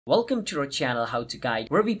Welcome to our channel How to Guide,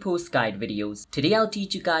 where we post guide videos. Today I'll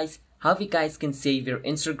teach you guys how you guys can save your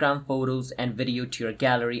Instagram photos and video to your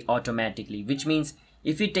gallery automatically, which means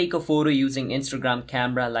if you take a photo using Instagram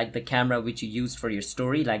camera, like the camera which you used for your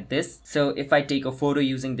story, like this. So if I take a photo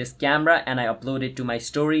using this camera and I upload it to my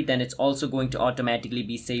story, then it's also going to automatically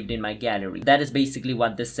be saved in my gallery. That is basically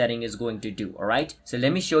what this setting is going to do, alright? So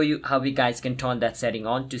let me show you how you guys can turn that setting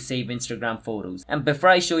on to save Instagram photos. And before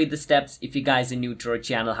I show you the steps, if you guys are new to our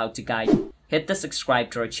channel How to Guide, hit the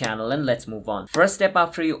subscribe to our channel and let's move on. First step,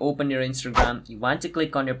 after you open your Instagram, you want to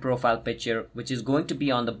click on your profile picture, which is going to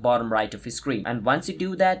be on the bottom right of your screen. And once you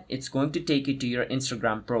do that, it's going to take you to your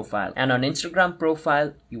Instagram profile. And on Instagram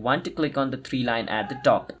profile, you want to click on the three line at the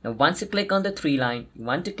top. Now once you click on the three line, you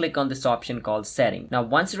want to click on this option called setting. Now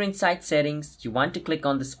once you're inside settings, you want to click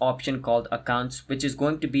on this option called accounts, which is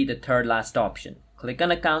going to be the third last option. Click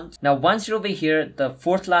on accounts. Now once you're over here, the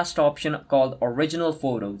fourth last option called original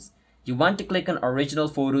photos. You want to click on original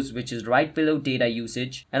photos, which is right below data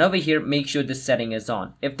usage, and over here make sure this setting is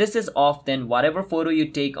on. If this is off, then whatever photo you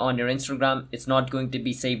take on your Instagram, it's not going to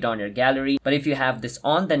be saved on your gallery. But if you have this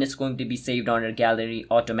on, then it's going to be saved on your gallery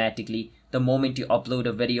automatically the moment you upload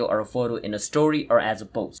a video or a photo in a story or as a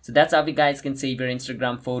post. So that's how you guys can save your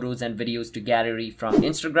Instagram photos and videos to gallery from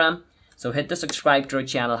Instagram. So hit the subscribe to our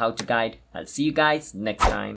channel How to Guide. I'll see you guys next time.